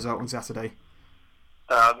the result on Saturday?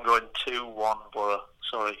 I'm going 2-1 Borough,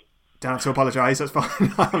 sorry. Don't have to apologise, that's fine.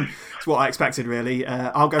 It's what I expected, really.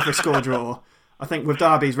 I'll go for a score draw. I think with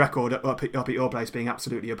Derby's record up at your place being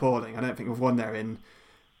absolutely appalling, I don't think we've won there in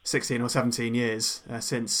 16 or 17 years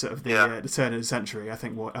since sort of the turn of the century. I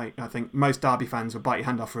think most Derby fans would bite your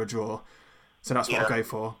hand off for a draw, so that's what I'll go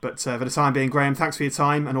for. But for the time being, Graham, thanks for your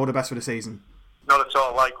time and all the best for the season. Not at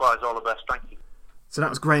all, likewise, all the best, thank you. So that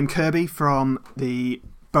was Graham Kirby from the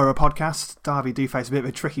Borough podcast. Derby do face a bit of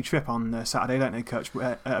a tricky trip on Saturday, don't they, Coach?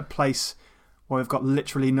 At a place where we've got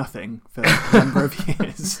literally nothing for a number of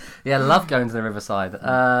years. Yeah, love going to the Riverside.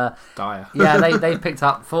 Dire. Yeah, they've picked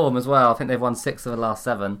up form as well. I think they've won 6 of the last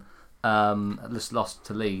 7. Just lost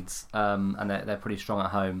to Leeds, and they're pretty strong at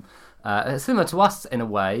home. Similar to us in a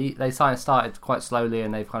way. They started quite slowly,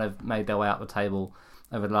 and they've kind of made their way up the table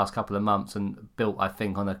over the last couple of months and built, I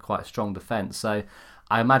think, on a quite strong defence. So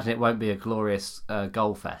I imagine it won't be a glorious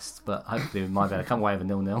goal fest, but hopefully we might be able to come away with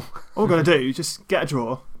 0-0. All we've got to do is just get a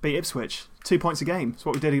draw, beat Ipswich. 2 points a game. That's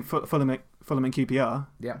what we did at Fulham and QPR.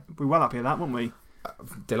 Yeah. We're well happy with that, wouldn't we?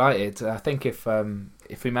 Delighted. I think if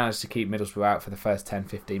we manage to keep Middlesbrough out for the first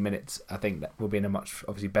 10-15 minutes, I think that we'll be in a much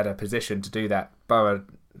obviously better position to do that. Borough,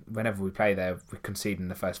 whenever we play there, we concede in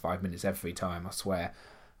the first 5 minutes every time, I swear.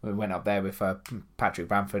 We went up there with Patrick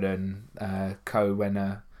Bamford and Co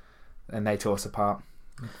and they tore us apart.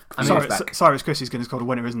 Cyrus Christie's going to score the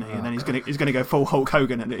winner, isn't he? And then he's going to go full Hulk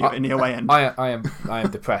Hogan in the away end. I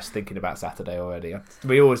am depressed thinking about Saturday already.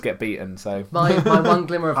 We always get beaten, so my one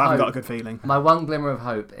glimmer of hope. I haven't got a good feeling. My one glimmer of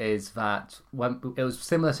hope is that when it was a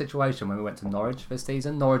similar situation when we went to Norwich this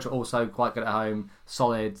season. Norwich were also quite good at home,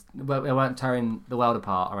 solid. They weren't tearing the world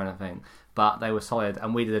apart or anything, but they were solid,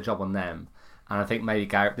 and we did a job on them. And I think maybe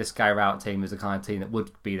this Gary Rowett team is the kind of team that would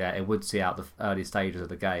be there. It would see out the early stages of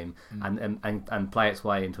the game and play its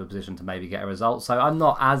way into a position to maybe get a result. So I'm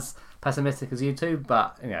not as pessimistic as you two,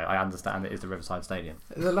 but I understand it is the Riverside Stadium.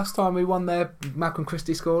 The last time we won there, Malcolm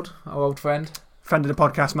Christie scored, our old friend. Friend of the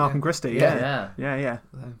podcast, Malcolm Christie. Yeah.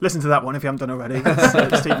 Listen to that one if you haven't done already.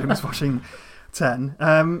 It's Steve Loomis watching 10.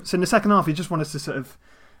 So in the second half, you just want us to sort of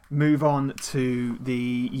move on to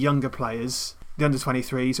the younger players. The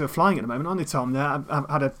under-23s who are flying at the moment, aren't they, Tom? I've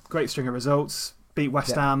had a great string of results. Beat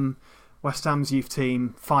West Ham. West Ham's youth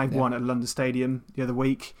team 5-1 at London Stadium the other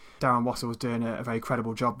week. Darren Wassell was doing a very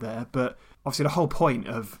credible job there. But obviously the whole point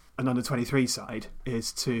of an under-23 side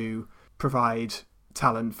is to provide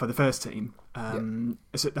talent for the first team.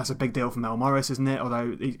 That's a big deal for Mel Morris, isn't it?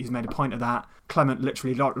 Although he's made a point of that. Clement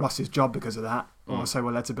literally lost his job because of that, or so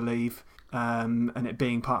we're led to believe. And it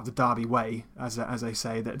being part of the Derby way, as they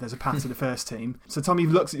say, that there's a path to the first team. So, Tom,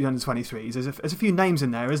 you've looked at the under-23s. There's a few names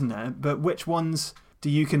in there, isn't there? But which ones do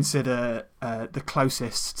you consider the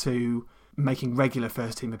closest to making regular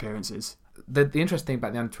first-team appearances? The interesting thing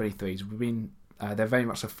about the under-23s, they're very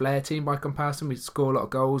much a flair team by comparison. We score a lot of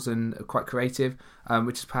goals and are quite creative,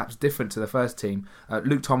 which is perhaps different to the first team.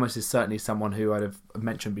 Luke Thomas is certainly someone who I'd have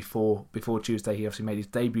mentioned before Tuesday. He obviously made his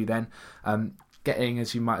debut then. getting,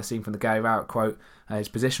 as you might have seen from the Gary Rowett quote, his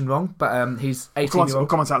position wrong. But he's 18-year-old. We'll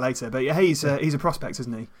comment on that later. But yeah, he's a prospect,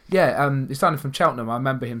 isn't he? Yeah, he signed from Cheltenham. I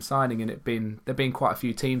remember him signing, and there'd been quite a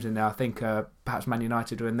few teams in there. I think perhaps Man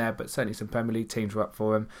United were in there, but certainly some Premier League teams were up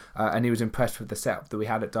for him. And he was impressed with the setup that we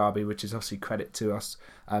had at Derby, which is obviously credit to us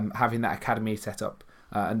having that academy set up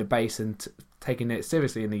and the base and taking it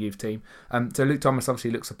seriously in the youth team. So Luke Thomas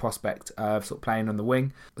obviously looks a prospect of sort of playing on the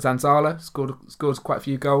wing. Zanzala scores quite a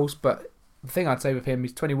few goals, but the thing I'd say with him,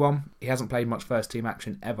 he's 21. He hasn't played much first team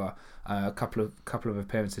action ever. A couple of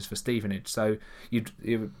appearances for Stevenage, so you'd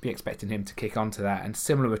be expecting him to kick onto that. And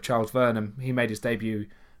similar with Charles Vernham, he made his debut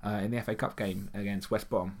in the FA Cup game against West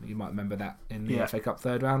Brom. You might remember that in the FA Cup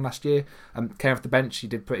third round last year. Came off the bench, he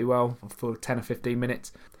did pretty well for 10 or 15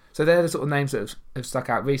 minutes. So they're the sort of names that have stuck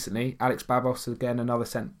out recently. Alex Babos, again, another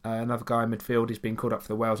guy in midfield. He's been called up for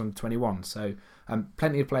the Wales under 21. So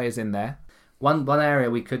plenty of players in there. One area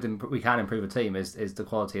we can improve a team is the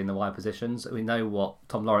quality in the wide positions. We know what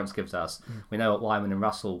Tom Lawrence gives us. We know what Wyman and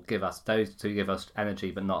Russell give us. Those two give us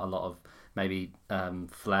energy, but not a lot of maybe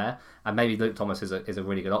flair. And maybe Luke Thomas is a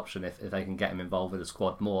really good option if they can get him involved with the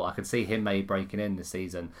squad more. I could see him maybe breaking in this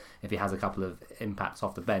season if he has a couple of impacts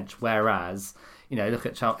off the bench. Whereas, look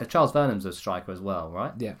at Charles Vernham's a striker as well,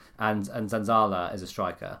 right? Yeah. And Zanzala is a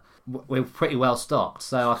striker. We're pretty well stocked,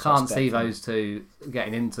 so I can't see those two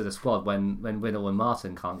getting into the squad when Winnall and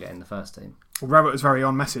Martin can't get in the first team. Well, Robert was very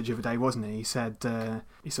on message the other day, wasn't he? He said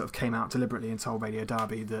he sort of came out deliberately and told Radio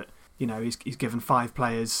Derby that he's given 5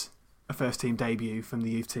 players a first team debut from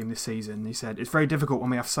the youth team this season. He said it's very difficult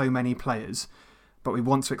when we have so many players, but we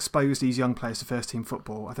want to expose these young players to first team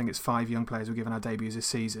football. I think it's 5 young players we're given our debuts this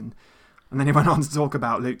season. And then he went on to talk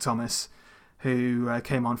about Luke Thomas, who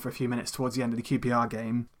came on for a few minutes towards the end of the QPR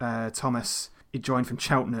game. Thomas, he joined from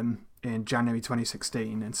Cheltenham in January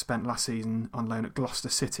 2016 and spent last season on loan at Gloucester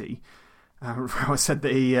City. I said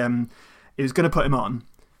that he was going to put him on,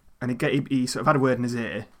 and he sort of had a word in his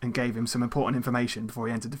ear and gave him some important information before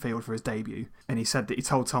he entered the field for his debut. And he said that he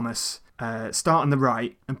told Thomas, start on the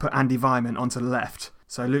right and put Andy Vyman onto the left.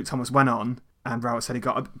 So Luke Thomas went on, and Rowett said he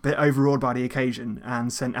got a bit overawed by the occasion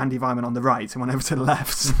and sent Andy Vyman on the right and went over to the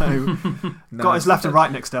left. So got his left and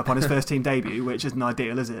right mixed up on his first team debut, which isn't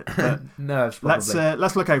ideal, is it? But no, let's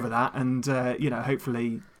look over that, and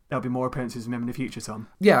hopefully there'll be more appearances from him in the future, Tom.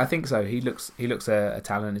 Yeah, I think so. He looks a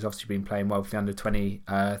talent. He's obviously been playing well for the under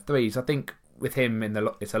 23s. I think with him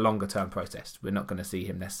it's a longer term process. We're not going to see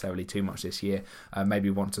him necessarily too much this year,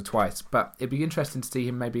 maybe once or twice. But it'd be interesting to see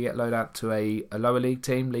him maybe get loaned out to a lower league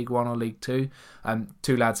team, League 1 or League 2.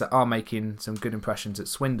 2 lads that are making some good impressions at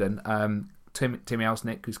Swindon. Timmy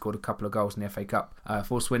Elsnick, who scored a couple of goals in the FA Cup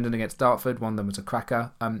for Swindon against Dartford. One of them was a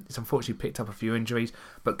cracker. He's unfortunately picked up a few injuries,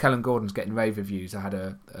 but Kellen Gordon's getting rave reviews. I had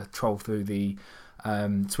a troll through the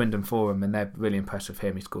Swindon forum, and they're really impressed with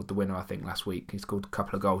him. He scored the winner, I think, last week. He scored a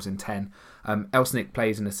couple of goals in 10. Elsnick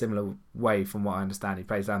plays in a similar way, from what I understand. He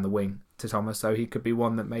plays down the wing to Thomas, so he could be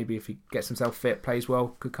one that maybe if he gets himself fit, plays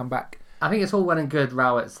well, could come back. I think it's all well and good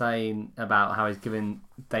Rowett saying about how he's given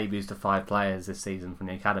debuts to 5 players this season from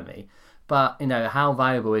the academy. But, how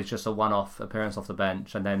valuable is just a one-off appearance off the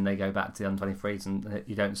bench and then they go back to the under-23s and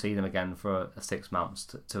you don't see them again for 6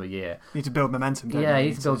 months to a year? You need to build momentum, don't you? Yeah,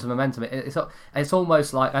 you need to build some momentum. It's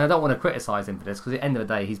almost like, and I don't want to criticise him for this, because at the end of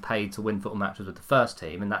the day, he's paid to win football matches with the first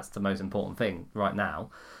team, and that's the most important thing right now.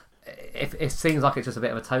 It seems like it's just a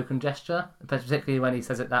bit of a token gesture, particularly when he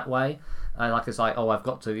says it that way. It's like, I've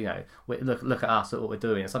got to, look at us, at what we're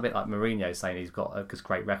doing. It's a bit like Mourinho saying he's got a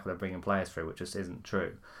great record of bringing players through, which just isn't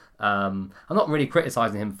true. I'm not really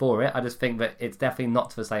criticising him for it. I just think that it's definitely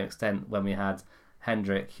not to the same extent when we had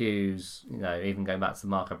Hendrick, Hughes, even going back to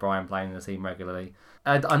Mark O'Brien playing in the team regularly.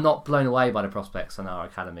 I'm not blown away by the prospects in our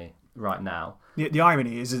academy right now. The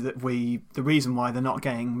irony is that the reason why they're not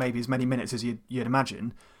getting maybe as many minutes as you'd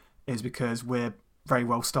imagine is because we're very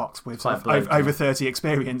well stocked with over 30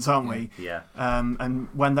 experience, aren't we? Yeah. And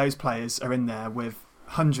when those players are in there with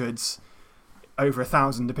hundreds, over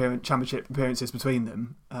 1,000 championship appearances between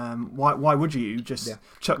them, why would you just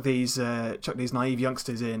chuck these naive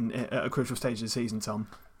youngsters in at a crucial stage of the season, Tom?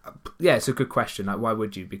 Yeah, it's a good question. Like, why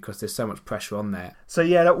would you? Because there's so much pressure on there. So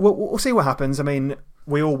yeah, we'll see what happens. I mean,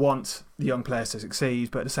 we all want the young players to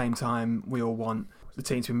succeed, but at the same time, we all want the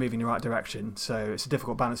team to be moving in the right direction. So it's a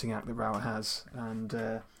difficult balancing act that Rowett has, and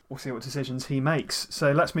we'll see what decisions he makes.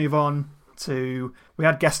 So let's move on to... We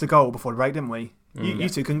had guessed a goal before the break, didn't we? You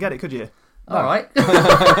two couldn't get it, could you? All right.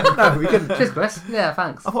 No, we couldn't. Cheers, Chris. Yeah,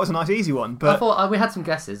 thanks. I thought it was a nice, easy one. But I thought we had some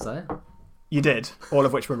guesses, though. You did, all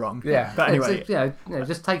of which were wrong. Yeah. But anyway.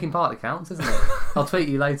 Just taking part that counts, isn't it? I'll tweet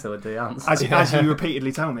you later with the answer. As you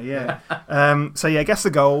repeatedly tell me, yeah. Guess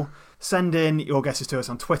the goal. Send in your guesses to us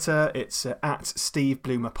on Twitter. It's at Steve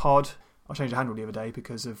Bloomer Pod. I changed the handle the other day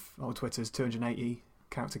because of old Twitter's 280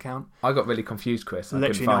 character count. I got really confused, Chris.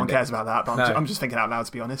 Literally no one cares about that, but I'm just thinking out loud,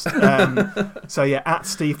 to be honest. At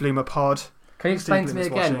Steve Bloomer Pod. Can you explain to me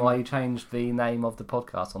again why you changed the name of the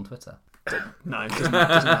podcast on Twitter? No, it doesn't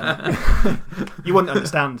matter. You wouldn't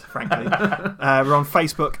understand, frankly. We're on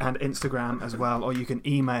Facebook and Instagram as well, or you can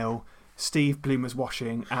email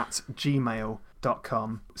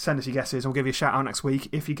stevebloomerswashing@gmail.com. Send us your guesses and we'll give you a shout out next week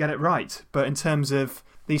if you get it right. But in terms of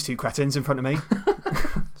these two cretins in front of me,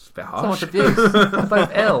 it's a bit harsh. So much abuse. They're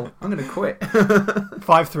both ill. I'm going to quit.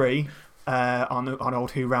 5-3 on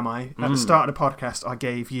old Who Ram I. At the start of the podcast, I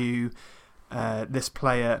gave you this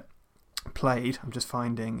player played. I'm just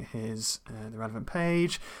finding the relevant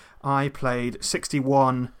page. I played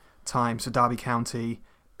 61 times for Derby County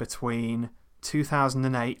between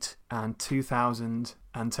 2008 and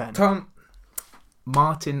 2010. Tom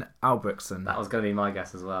Martin Albrechtsen. That was going to be my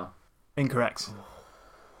guess as well. Incorrect.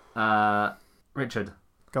 Richard.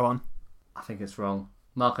 Go on. I think it's wrong.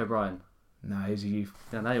 Mark O'Brien. No, he's a youth.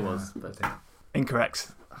 Yeah, no, he was. But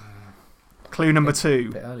incorrect. Clue number 2.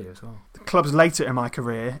 A bit earlier as well. The clubs later in my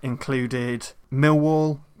career included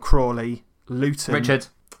Millwall, Crawley, Luton. Richard.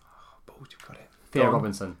 You've got it. Theo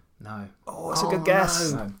Robinson. No. Oh, it's a good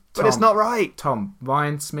guess. No. But it's not right. Tom.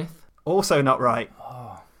 Ryan Smith. Also not right.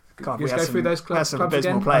 Oh. God, Let's go through those clubs. We had some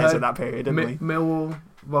abysmal players at that period, didn't we? Millwall,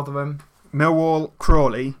 Rotherham. Millwall,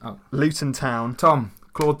 Crawley, Luton Town. Tom.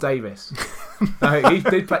 Claude Davis. No, he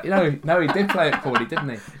did play. No, he did play at Crawley, didn't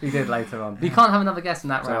he? He did later on. You can't have another guess in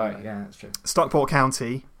that round. Right, yeah, that's true. Stockport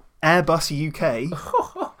County, Airbus UK,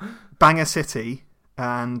 Bangor City,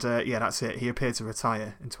 and that's it. He appeared to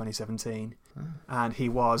retire in 2017, and he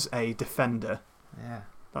was a defender. Yeah,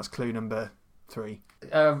 that's clue number 3.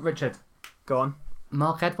 Richard, go on.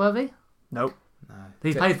 Mark Edworthy? Nope. No.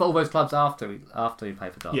 He played for all those clubs after he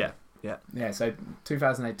played for Derby. Yeah. So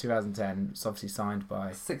 2008, 2010. It's obviously signed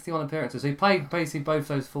by 61 appearances. So he played basically both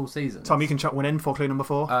those full seasons. Tom, you can chuck one in for clue number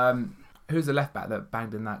 4. Who's the left back that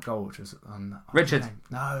banged in that goal? Which was on Richard.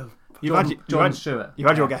 No. Jordan Stewart. You've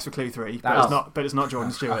had your guess for clue 3, but it's not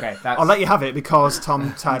Jordan Stewart. Okay, I'll let you have it because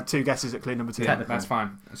Tom's had 2 guesses at clue number 2. Yeah, that's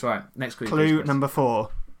fine. That's right. Next clue. Clue number 4.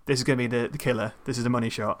 This is going to be the killer. This is the money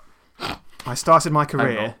shot. I started my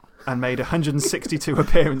career and made 162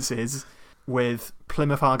 appearances with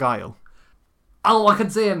Plymouth Argyle. Oh, I can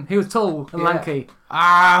see him. He was tall and lanky.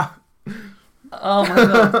 Ah! Oh my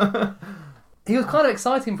god. He was kind of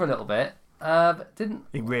exciting for a little bit, but didn't...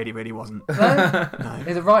 He really, really wasn't. No?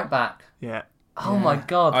 He's a right back. Yeah. Oh my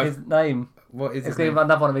god, his name. What is it's going to be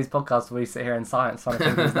another one of these podcasts where we sit here in silence trying to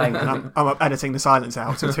think of his name. I'm editing the silence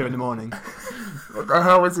out till 2 a.m. What the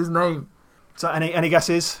hell was his name? So, any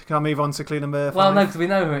guesses? Can I move on to clue number 5? Well, no, because we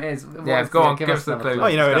know who it is. Yeah, go on, give us the clue. Oh,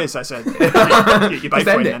 you know who it is, I said. You both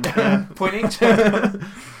win then. Yeah. Point each.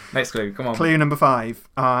 Next clue, come on. Clue number 5.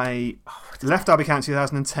 I left Derby County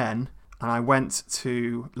 2010 and I went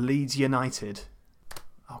to Leeds United.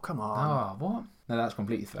 Oh, come on. Oh, what? No, that's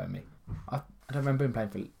completely thrown me. I don't remember him playing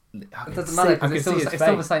for... It doesn't matter because it's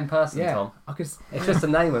still the same person, Tom. It's just a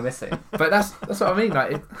name we're missing. But that's what I mean.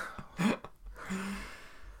 Like,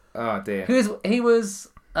 oh dear. He was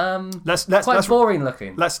let's boring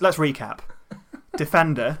looking. Let's recap.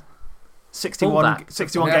 Defender, 61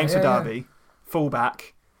 games for Derby.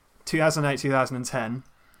 Fullback, 2008-2010.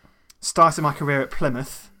 Started my career at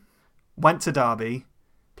Plymouth. Went to Derby,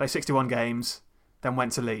 played 61 games, then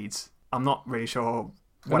went to Leeds. I'm not really sure.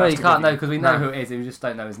 No, you can't know because we know who it is. We just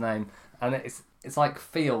don't know his name, and it's like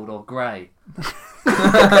Field or Gray.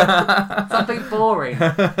 Something boring.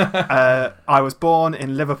 I was born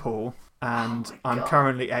in Liverpool, and I'm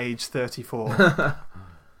currently aged 34,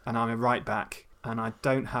 and I'm a right back, and I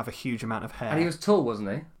don't have a huge amount of hair. And he was tall,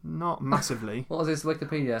 wasn't he? Not massively. What was his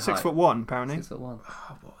Wikipedia height? 6'1", apparently. 6'1". Oh,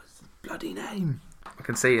 what was his bloody name? I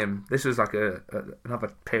can see him. This was like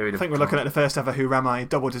another period. I think we're looking at the first ever Who Ram I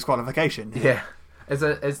double disqualification. Yeah.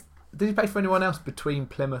 Did he play for anyone else between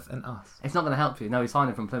Plymouth and us? It's not going to help you. No, he signed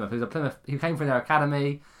him from Plymouth. He came from their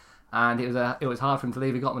academy, and it was hard for him to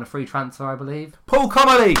leave. He got him on a free transfer, I believe. Paul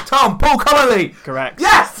Connolly! Tom, Paul Connolly! Correct.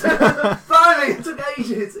 Yes! Finally, it took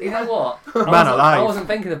ages. You know what? Man alive. I wasn't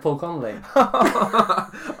thinking of Paul Connolly.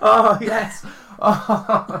 Oh, yes.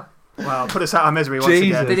 Well, put us out of misery once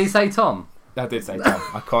again. Did he say Tom? I did say Tom.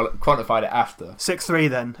 I quantified it after. 6-3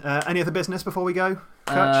 then. Any other business before we go?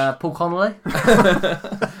 Paul Connolly.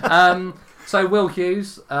 So Will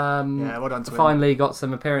Hughes, well done to him. finally got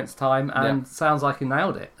some appearance time, and sounds like he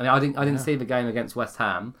nailed it. I mean, I didn't see the game against West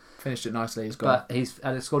Ham. Finished it nicely. He's got. But he's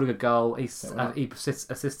scored a good goal. He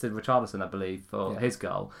assisted Richarlison, I believe, for his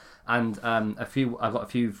goal. And I've got a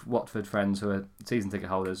few Watford friends who are season ticket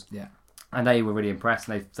holders. Yeah. And they were really impressed,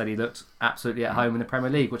 and they said he looked absolutely at home in the Premier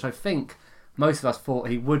League, which I think most of us thought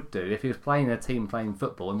he would do if he was playing in a team playing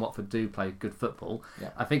football, and Watford do play good football.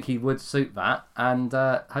 Yeah. I think he would suit that, and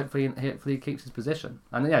hopefully he keeps his position.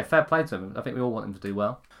 And fair play to him. I think we all want him to do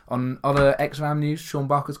well. On other X-Ram news, Sean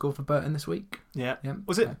Barker scored for Burton this week. Yeah.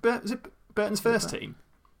 Was it Burton's first team?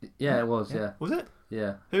 Yeah, it was. Yeah. Was it?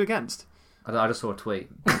 Yeah. Who against? I just saw a tweet.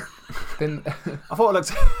 I thought it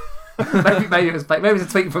looked. maybe it was a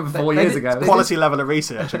tweet from 4 years ago. Quality level of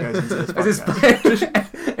research that goes into this podcast.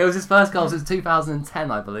 It was his first goal since 2010,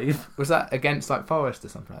 I believe. Was that against Forest or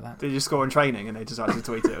something like that? Did you score in training and they decided to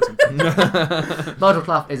tweet it or something? Nigel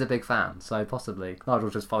Clough is a big fan, so possibly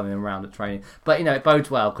Nigel's just following him around at training. But it bodes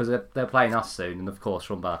well because they're playing us soon, and of course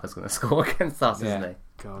Sean Barker's going to score against us, isn't he?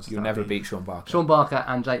 God, you'll never beat Sean Barker. Sean Barker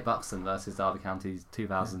and Jake Buxton versus Derby County's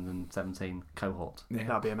 2017 cohort. Yeah,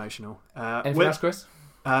 that'll be emotional. Anything else, Chris?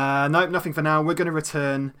 No, nothing for now. We're going to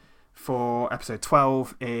return for episode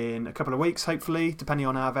 12 in a couple of weeks, hopefully, depending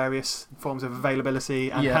on our various forms of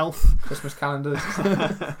availability and health. Christmas calendars.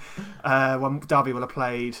 When Derby will have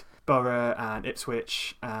played Borough and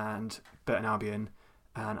Ipswich and Burton Albion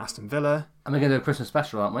and Aston Villa. And we're going to do a Christmas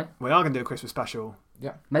special, aren't we? We are going to do a Christmas special.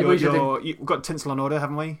 Yeah. Maybe we've got tinsel on order,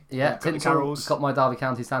 haven't we? Yeah, tinsel. Got my Derby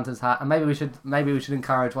County Santa's hat, and maybe we should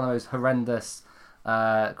encourage one of those horrendous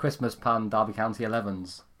Christmas pun Derby County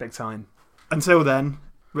 11s. Big time. Until then,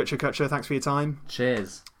 Richard Kutcher, thanks for your time.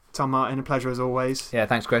 Cheers. Tom Martin, a pleasure as always. Yeah,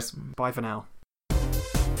 thanks, Chris. Bye for now.